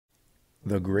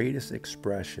The greatest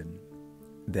expression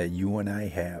that you and I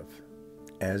have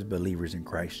as believers in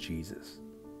Christ Jesus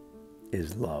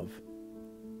is love,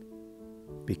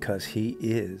 because He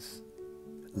is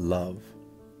love.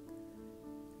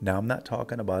 Now, I'm not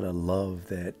talking about a love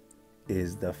that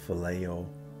is the phileo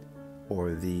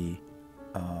or the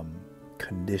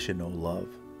conditional love.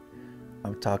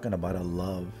 I'm talking about a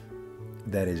love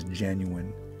that is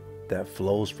genuine, that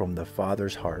flows from the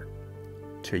Father's heart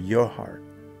to your heart,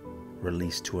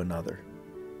 released to another.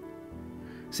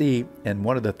 See, and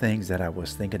one of the things that I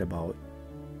was thinking about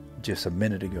just a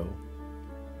minute ago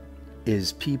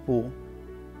is people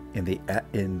in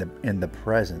the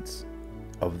presence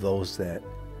of those that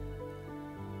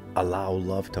allow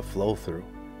love to flow through,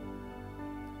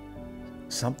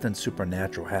 something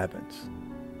supernatural happens.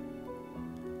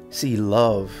 See,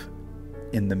 love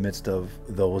in the midst of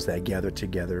those that gather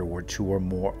together where two or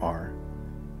more are,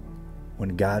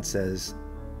 when God says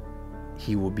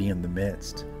He will be in the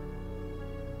midst,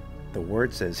 the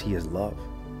word says He is love.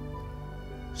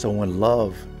 So when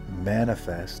love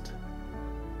manifests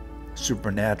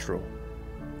supernatural,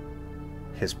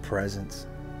 His presence,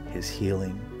 His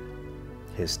healing,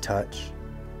 His touch,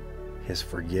 His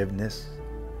forgiveness,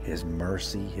 His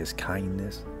mercy, His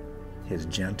kindness, His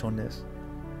gentleness,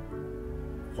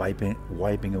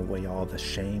 wiping away all the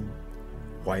shame,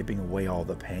 wiping away all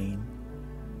the pain.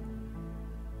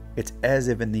 It's as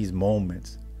if in these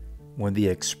moments when the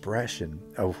expression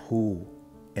of who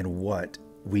and what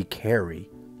we carry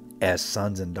as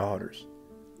sons and daughters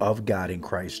of God in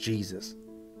Christ Jesus,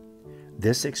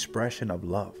 this expression of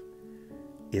love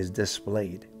is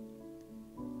displayed.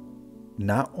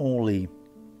 Not only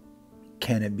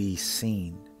can it be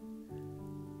seen,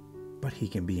 but He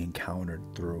can be encountered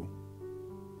through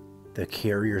the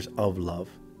carriers of love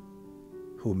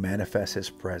who manifest His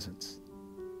presence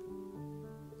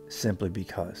simply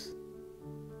because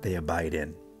they abide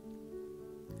in.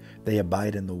 They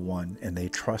abide in the one, and they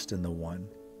trust in the one,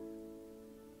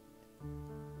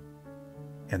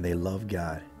 and they love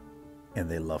God, and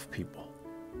they love people.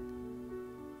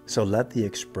 So let the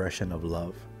expression of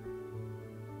love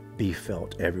be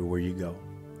felt everywhere you go.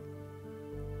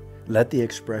 Let the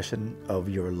expression of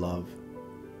your love,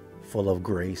 full of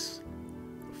grace,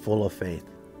 full of faith,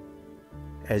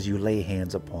 as you lay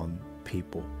hands upon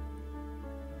people,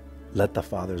 let the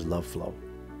Father's love flow.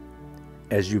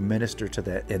 As you minister to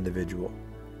that individual,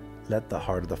 let the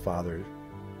heart of the Father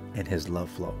and His love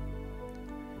flow.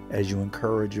 As you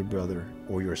encourage your brother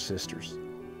or your sisters,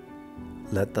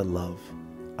 let the love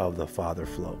of the Father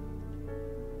flow.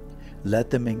 Let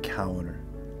them encounter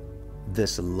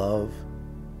this love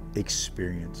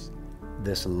experience,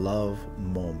 this love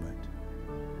moment,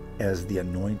 as the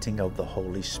anointing of the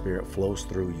Holy Spirit flows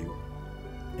through you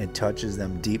and touches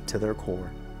them deep to their core,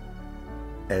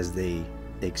 as they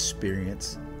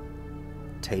experience,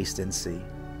 taste, and see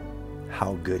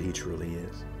how good He truly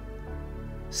is.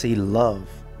 See, love,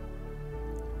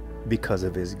 because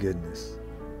of His goodness,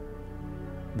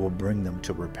 will bring them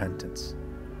to repentance.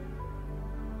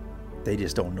 They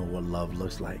just don't know what love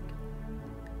looks like.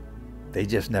 They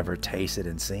just never tasted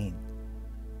and seen.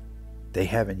 They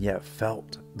haven't yet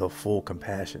felt the full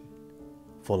compassion,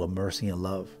 full of mercy and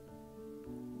love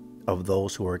of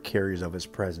those who are carriers of His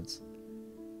presence.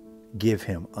 Give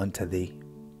Him unto thee.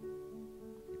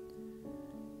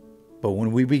 But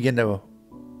when we begin to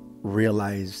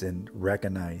realize and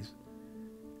recognize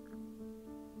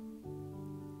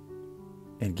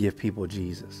and give people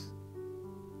Jesus,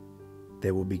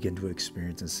 they will begin to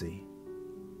experience and see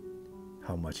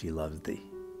how much He loves thee.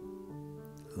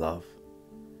 Love.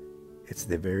 It's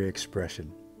the very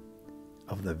expression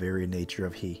of the very nature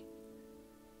of He,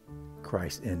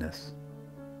 Christ in us,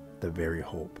 the very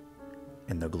hope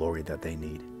and the glory that they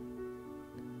need.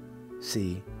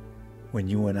 See, when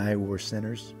you and I were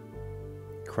sinners,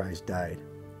 Christ died.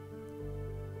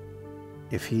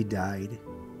 If He died,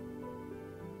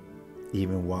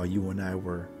 even while you and I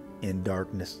were in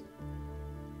darkness,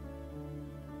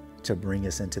 to bring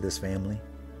us into this family,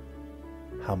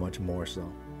 how much more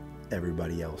so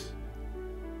everybody else?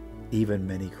 Even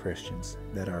many Christians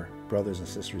that are brothers and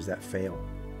sisters that fail,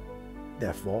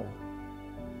 that fall,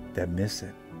 that miss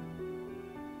it.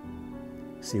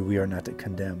 See, we are not to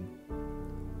condemn.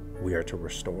 We are to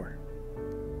restore.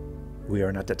 We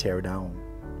are not to tear down.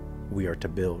 We are to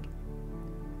build.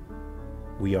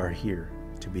 We are here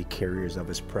to be carriers of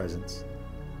His presence,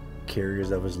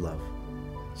 carriers of His love,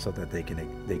 so that they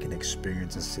can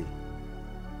experience and see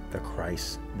the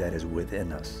Christ that is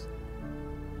within us,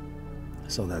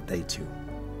 so that they too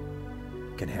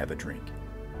can have a drink.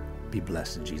 Be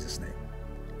blessed in Jesus' name.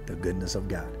 The goodness of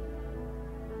God,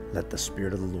 Let the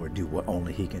Spirit of the Lord do what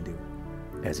only He can do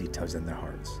as He tugs in their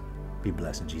hearts. Be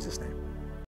blessed in Jesus' name.